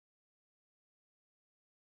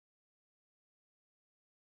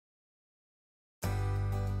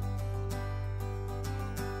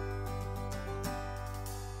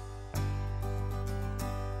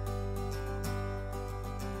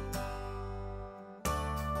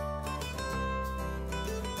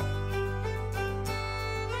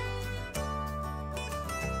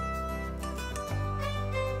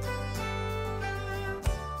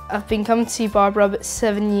I've been coming to see Barbara about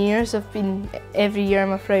 7 years. I've been every year in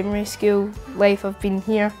my primary school life I've been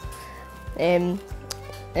here. And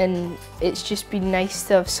it's just been nice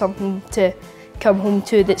to have something to come home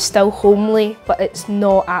to that's still homely, but it's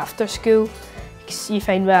not after school. Because you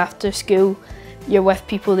find with after school, you're with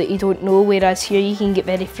people that you don't know, whereas here you can get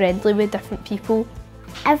very friendly with different people.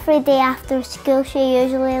 Every day after school, she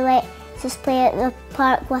usually lets us play at the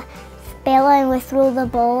park with Bella, and we throw the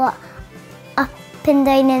ball up and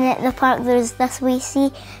down, and at the park there's this wee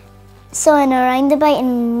seesaw and a roundabout,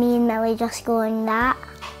 and me and Millie just go on that.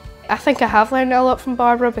 I think I have learned a lot from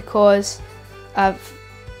Barbara because I've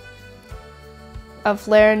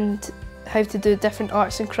learned how to do different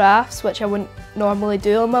arts and crafts, which I wouldn't normally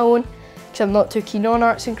do on my own because I'm not too keen on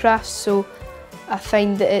arts and crafts. So I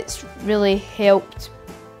find that it's really helped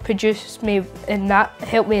produce me in that,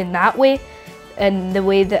 help me in that way, in the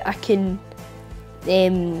way that I can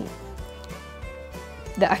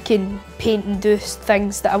paint and do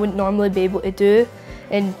things that I wouldn't normally be able to do.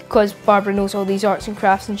 And because Barbara knows all these arts and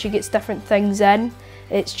crafts and she gets different things in,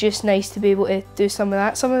 it's just nice to be able to do some of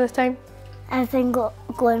that some of the time. I've been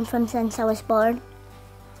going from since I was born,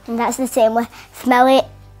 and that's the same with Millie.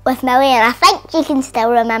 And I think you can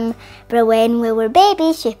still remember when we were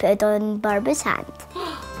babies, she put it on Barbara's hand.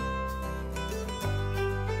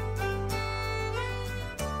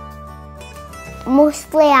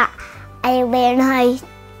 Mostly I learn how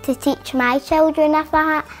to teach my children if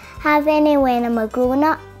I have any when I'm a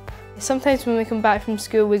grown-up. Sometimes when we come back from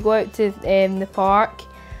school we go out to the park,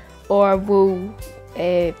 or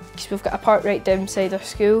because we've got a park right down beside our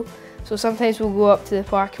school, so sometimes we'll go up to the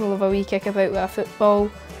park and we'll have a wee kick about with a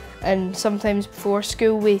football, and sometimes before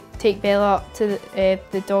school we take Bella up to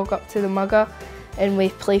the dog up to the mugger and we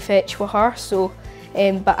play fetch with her. So,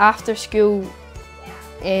 but after school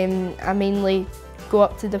I mainly go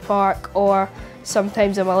up to the park, or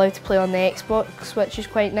sometimes I'm allowed to play on the Xbox, which is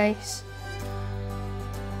quite nice.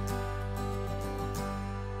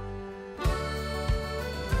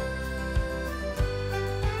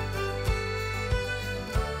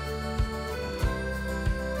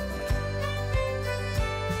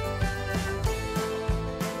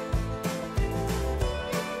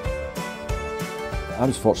 I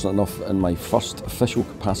was fortunate enough in my first official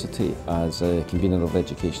capacity as a convener of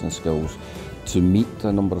education and skills to meet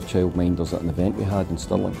a number of childminders at an event we had in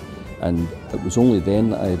Stirling, and it was only then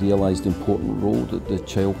that I realised the important role that the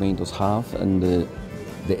childminders have in the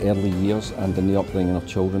early years and in the upbringing of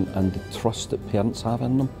children, and the trust that parents have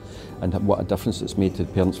in them, and what a difference it's made to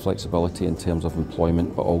the parents' flexibility in terms of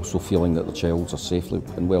employment, but also feeling that the children are safely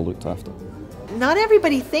and well looked after. Not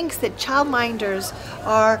everybody thinks that childminders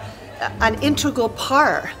are an integral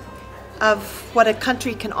part of what a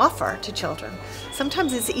country can offer to children.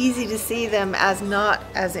 Sometimes it's easy to see them as not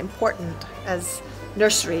as important as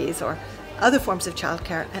nurseries or other forms of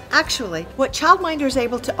childcare, and actually what childminder is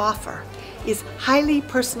able to offer is highly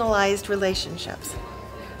personalized relationships.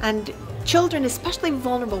 And children, especially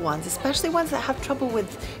vulnerable ones, especially ones that have trouble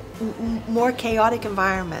with more chaotic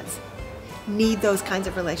environments, need those kinds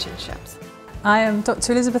of relationships. I am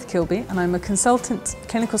Dr. Elizabeth Kilby, and I'm a consultant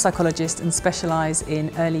clinical psychologist and specialise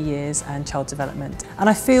in early years and child development. And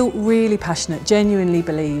I feel really passionate, genuinely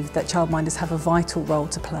believe that childminders have a vital role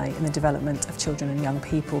to play in the development of children and young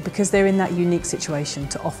people, because they're in that unique situation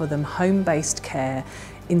to offer them home-based care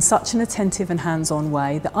in such an attentive and hands-on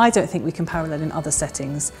way that I don't think we can parallel in other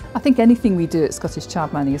settings. I think anything we do at Scottish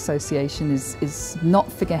Childminding Association is not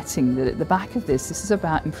forgetting that at the back of this is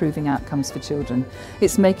about improving outcomes for children.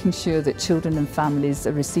 It's making sure that children and families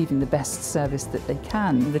are receiving the best service that they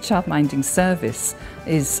can. The childminding service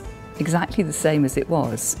is exactly the same as it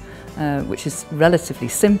was, which is relatively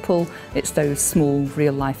simple. It's those small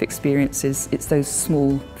real-life experiences, it's those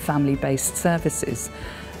small family-based services.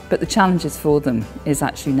 But the challenges for them is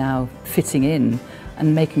actually now fitting in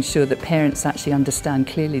and making sure that parents actually understand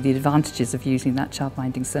clearly the advantages of using that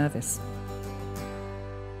childminding service.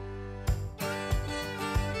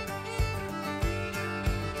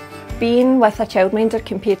 Being with a childminder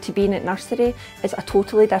compared to being at nursery is a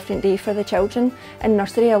totally different day for the children. In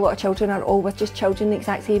nursery, a lot of children are all with just children the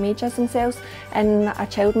exact same age as themselves. In a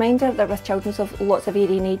childminder, they're with children of lots of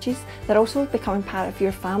varying ages. They're also becoming part of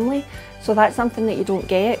your family. So that's something that you don't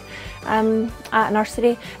get at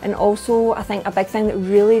nursery. And also, I think a big thing that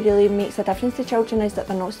really makes a difference to children is that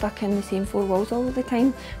they're not stuck in the same four walls all the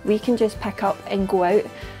time. We can just pick up and go out.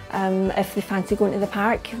 If they fancy going to the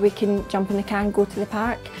park, we can jump in the car and go to the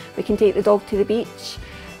park. We can take the dog to the beach.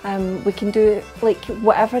 We can do like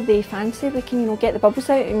whatever they fancy. We can, get the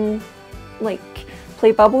bubbles out and like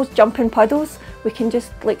play bubbles, jump in puddles, we can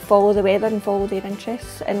just like follow the weather and follow their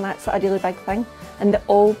interests, and that's a really big thing, and they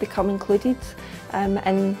all become included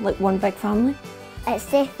in like one big family. It's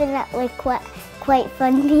definitely quite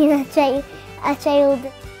fun being a child.